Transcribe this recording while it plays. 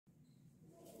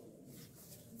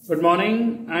Good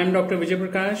morning, I am Dr. Vijay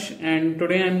Prakash and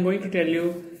today I am going to tell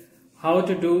you how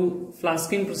to do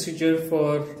flasking procedure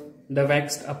for the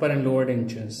waxed upper and lower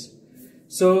dentures.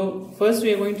 So first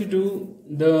we are going to do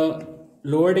the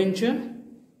lower denture.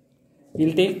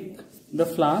 We'll take the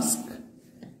flask,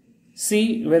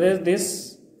 see whether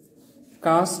this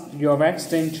cast your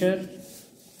waxed denture.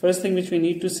 First thing which we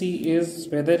need to see is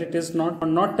whether it is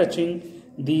not touching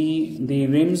the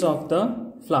rims of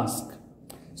the flask.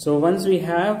 So once we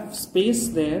have space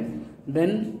there,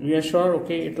 then we are sure,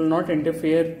 okay, it will not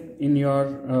interfere in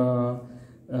your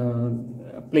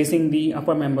placing the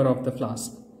upper member of the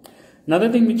flask.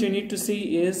 Another thing which you need to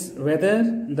see is whether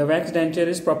the wax denture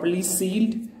is properly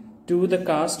sealed to the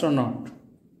cast or not.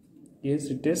 Yes,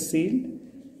 it is sealed.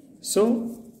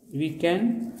 So we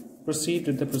can proceed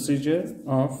with the procedure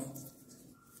of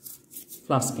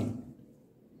flasking.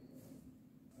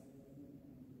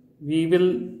 We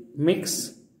will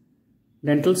mix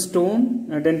dental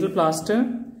plaster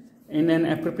in an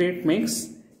appropriate mix,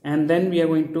 and then we are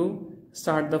going to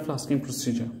start the flasking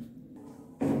procedure.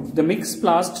 The mixed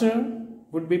plaster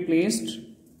would be placed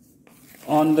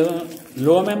on the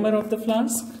lower member of the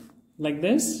flask like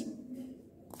this.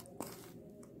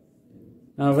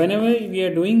 Now whenever we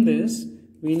are doing this,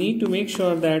 we need to make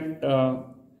sure that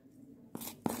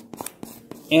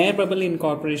air bubble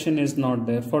incorporation is not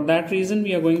there. For that reason,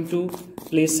 we are going to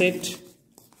place it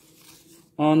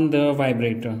on the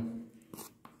vibrator.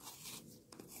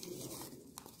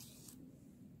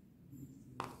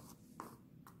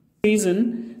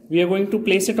 Reason we are going to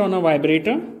place it on a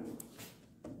vibrator.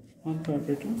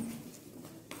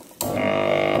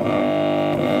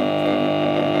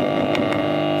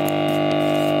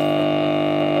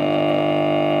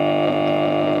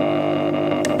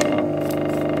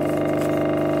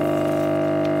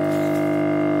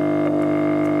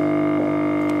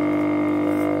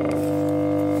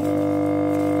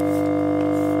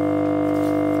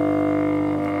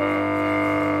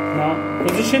 Now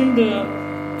position the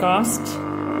cast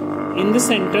in the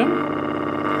center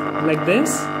like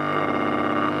this.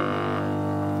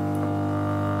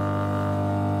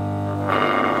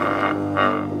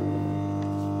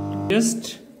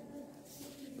 Just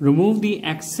remove the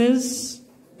excess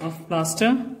of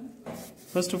plaster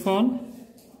first of all.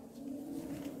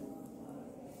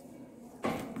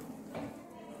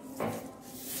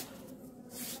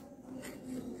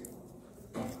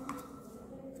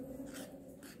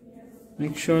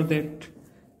 Make sure that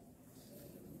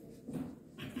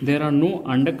there are no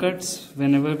undercuts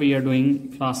whenever we are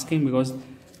doing flasking, because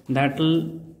that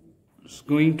is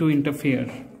going to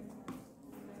interfere.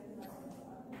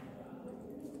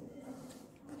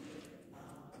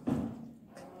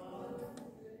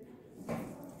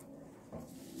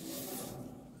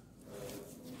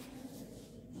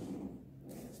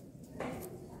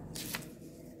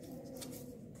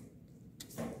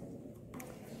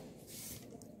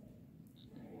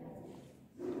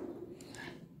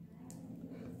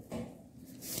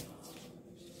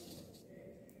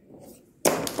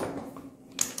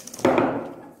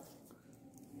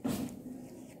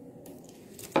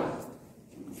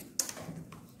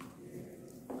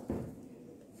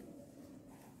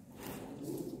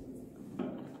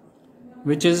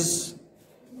 Which is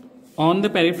on the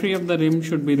periphery of the rim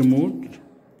should be removed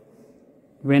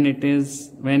when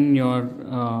your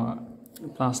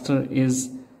plaster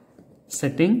is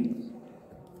setting,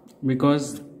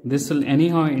 because this will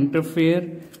anyhow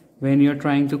interfere when you are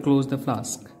trying to close the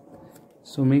flask.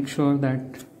 So make sure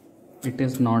that it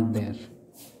is not there.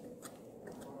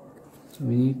 So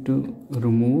we need to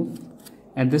remove.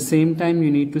 At the same time,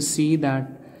 you need to see that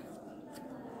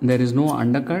there is no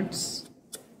undercuts.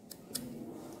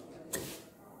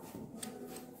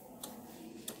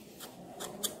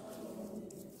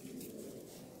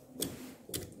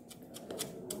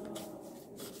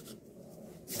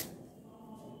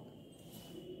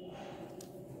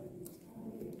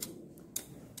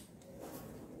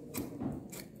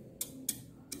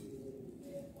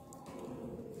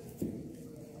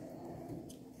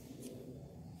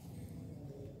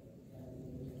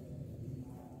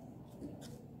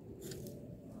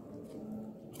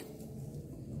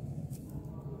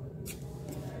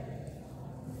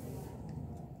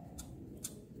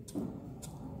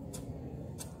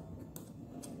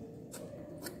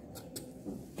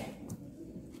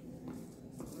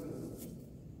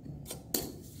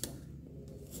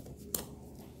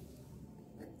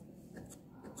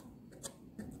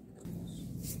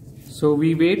 So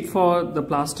we wait for the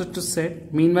plaster to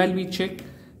set. Meanwhile, we check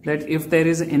that if there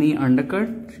is any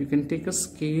undercut. You can take a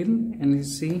scale and you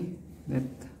see that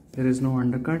there is no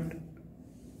undercut.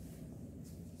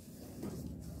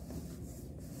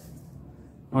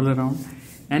 all around.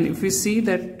 And if we see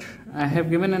that I have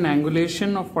given an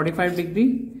angulation of 45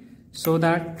 degree so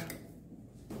that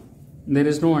there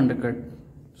is no undercut.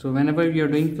 So whenever you are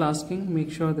doing flasking,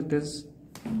 make sure that it is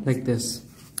like this,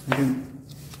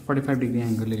 45 degree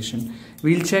angulation.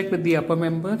 We'll check with the upper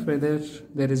member whether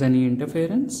there is any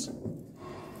interference.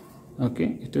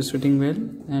 Okay, it is fitting well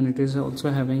and it is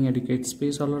also having adequate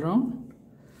space all around.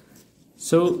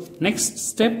 So next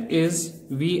step is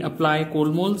we apply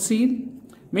cold mold seal.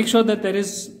 Make sure that there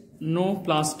is no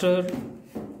plaster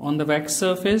on the wax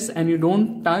surface and you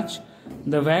don't touch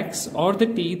the wax or the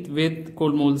teeth with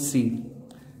cold mold seal.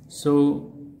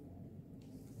 So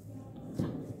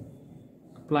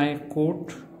apply a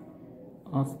coat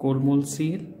of cold mold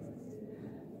seal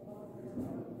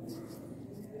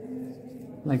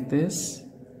like this.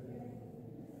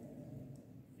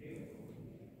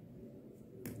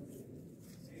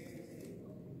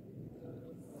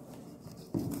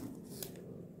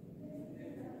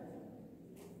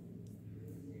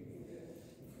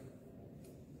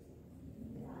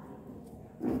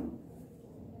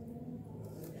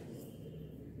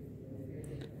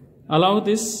 Allow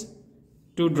this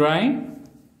to dry.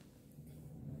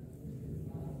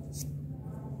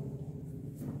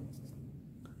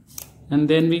 And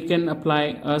then we can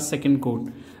apply a second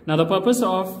coat. Now the purpose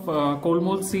of cold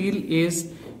mold seal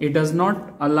is it does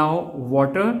not allow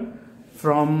water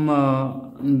from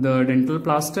the dental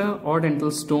plaster or dental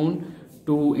stone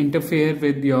to interfere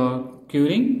with your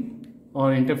curing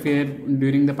or interfere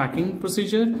during the packing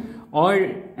procedure,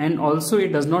 and also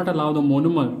it does not allow the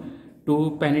monomer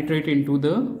to penetrate into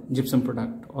the gypsum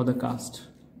product or the cast,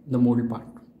 the mold part.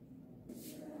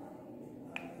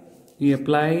 We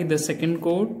apply the second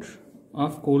coat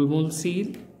of cold mold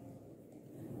seal.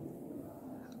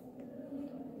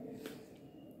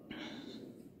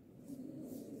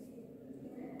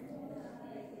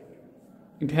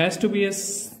 It has to be a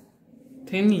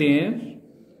thin layer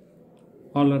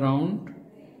all around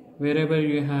wherever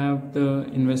you have the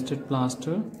invested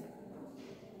plaster.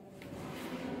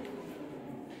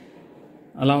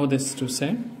 Allow this to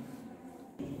set.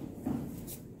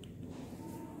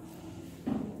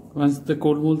 Once the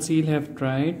cold mold seal have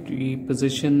dried, we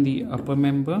position the upper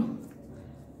member.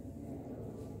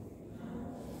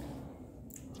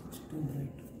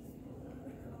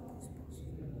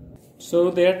 So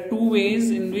there are two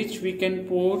ways in which we can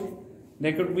pour.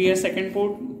 There could be a second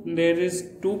pour. There is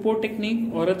 2-pour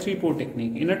technique or a 3-pour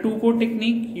technique. In a 2-pour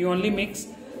technique, you only mix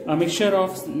a mixture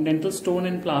of dental stone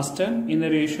and plaster in the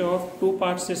ratio of 2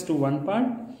 parts is to 1 part,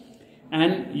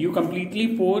 and you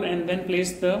completely pour and then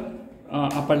place the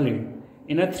upper lid.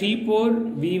 In a 3-pour,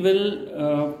 we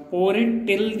will pour it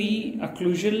till the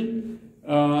occlusal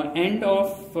end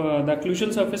of the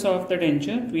occlusal surface of the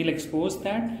denture. We will expose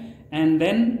that, and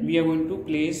then we are going to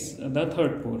place the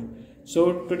 3rd pour.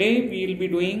 So today we will be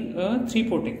doing a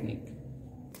 3-pour technique.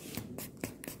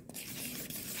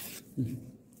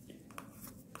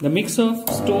 The mix of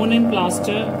stone and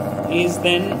plaster is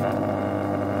then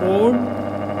poured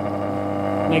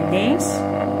like this.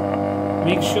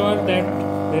 Make sure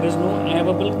that there is no air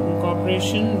bubble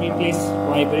incorporation. We place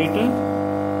vibrator.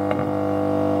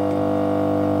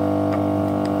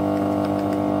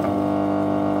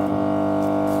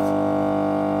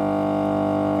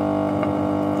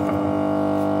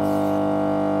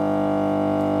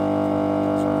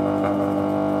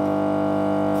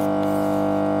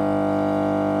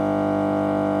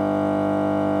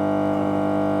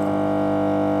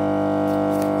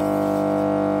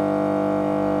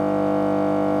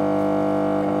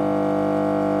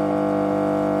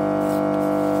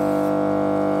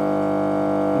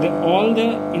 All the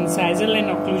incisal and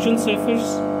occlusal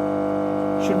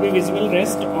surface should be visible.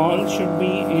 Rest all should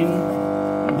be in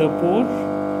the pore.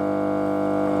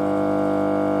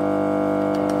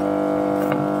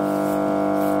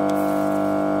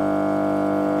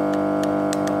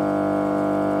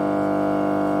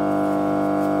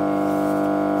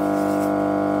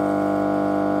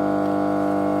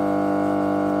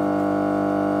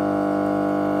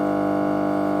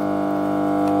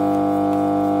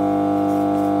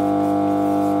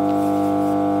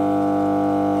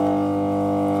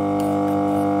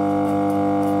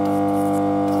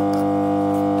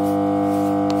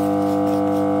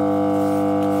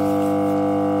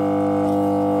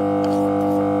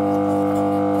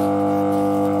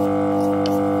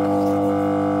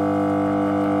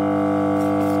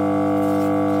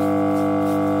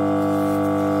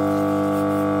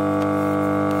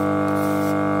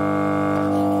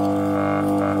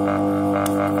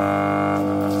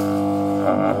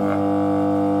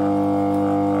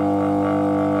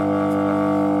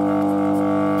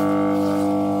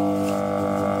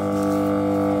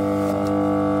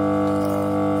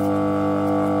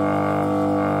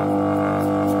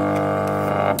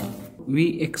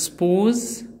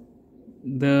 expose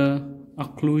the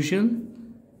occlusal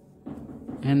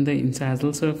and the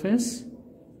incisal surface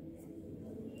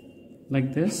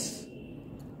like this.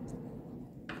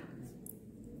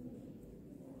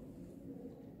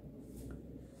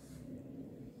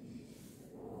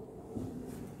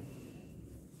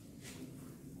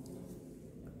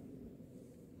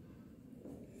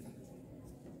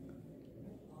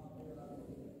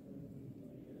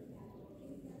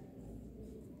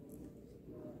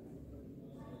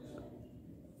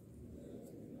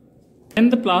 When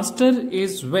the plaster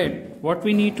is wet, what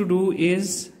we need to do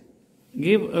is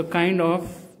give a kind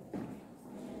of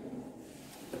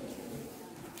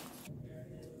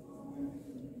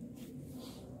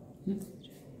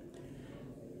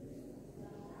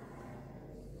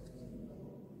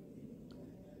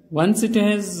once it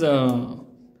has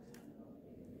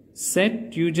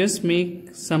set, you just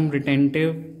make some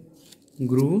retentive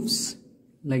grooves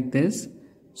like this,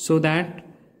 so that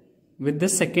with the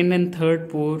second and third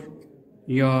pour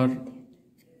your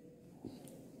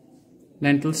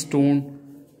dental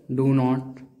stone do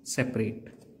not separate.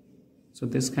 So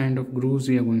this kind of grooves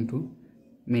we are going to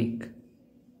make.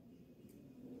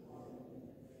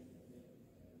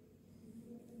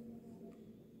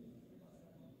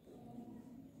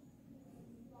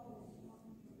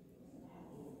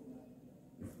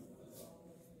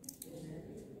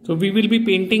 So we will be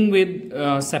painting with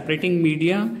separating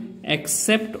media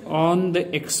except on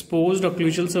the exposed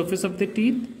occlusal surface of the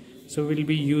teeth. So we'll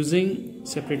be using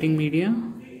separating media.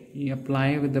 You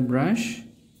apply with the brush,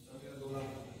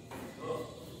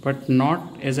 but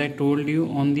not, as I told you,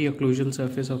 on the occlusal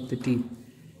surface of the teeth.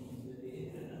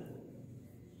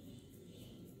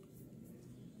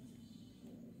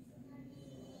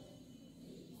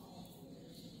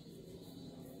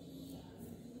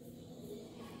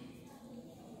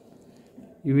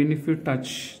 Even if you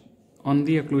touch on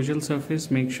the occlusal surface,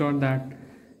 make sure that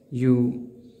you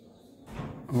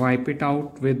wipe it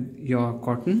out with your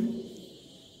cotton.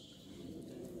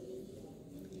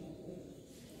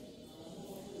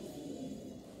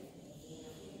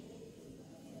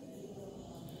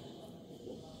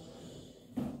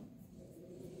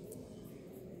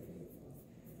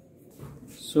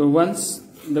 So once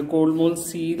the cold mold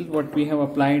seal what we have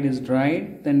applied is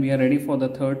dried, then we are ready for the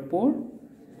third pour.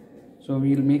 So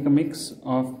we will make a mix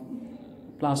of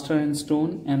plaster and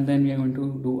stone, and then we are going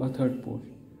to do a third pour.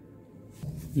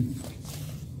 So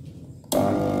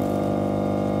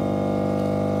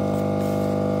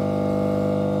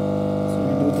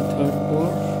we do the third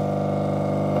pour.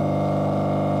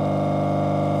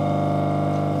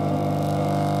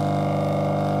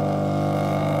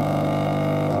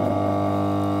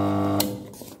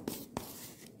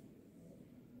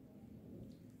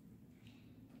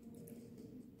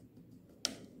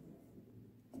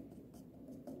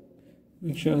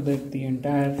 Make sure that the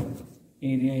entire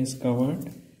area is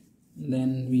covered.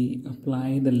 Then we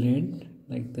apply the lid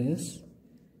like this,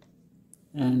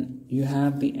 and you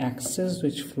have the axis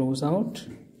which flows out.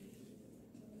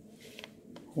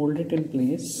 Hold it in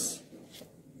place.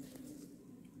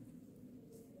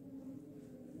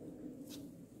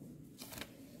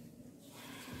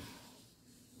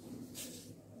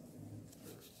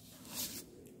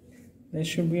 There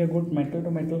should be a good metal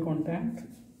to metal contact.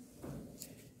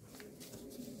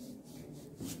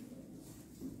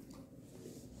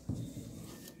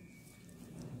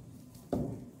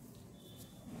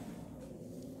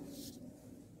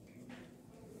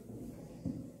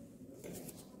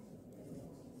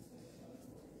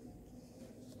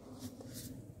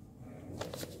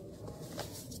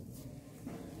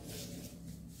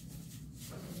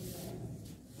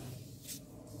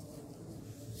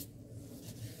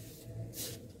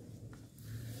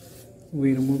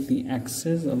 We remove the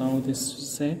axis, allow this to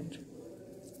set.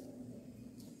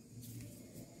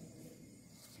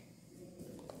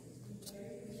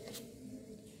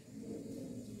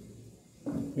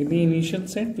 With the initial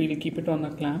set, we will keep it on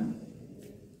a clamp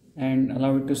and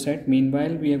allow it to set.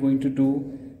 Meanwhile, we are going to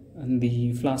do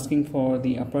the flasking for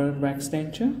the upper wax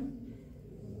denture.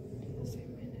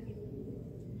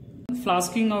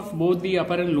 Flasking of both the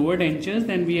upper and lower dentures,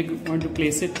 then we are going to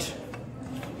place it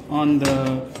on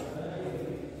the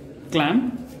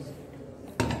clamp.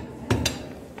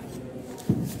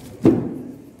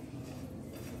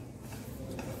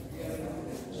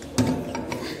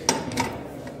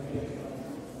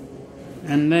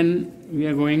 And then we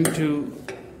are going to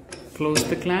close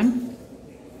the clamp.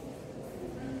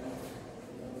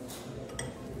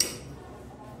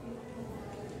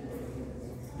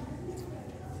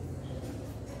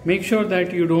 Make sure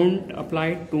that you don't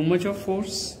apply too much of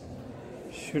force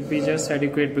should be just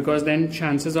adequate, because then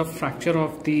chances of fracture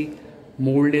of the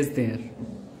mold is there.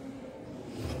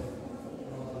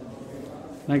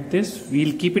 Like this,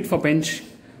 we'll keep it for bench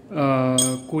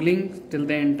cooling till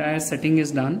the entire setting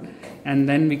is done, and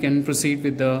then we can proceed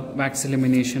with the wax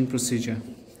elimination procedure.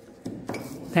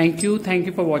 Thank you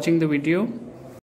for watching the video.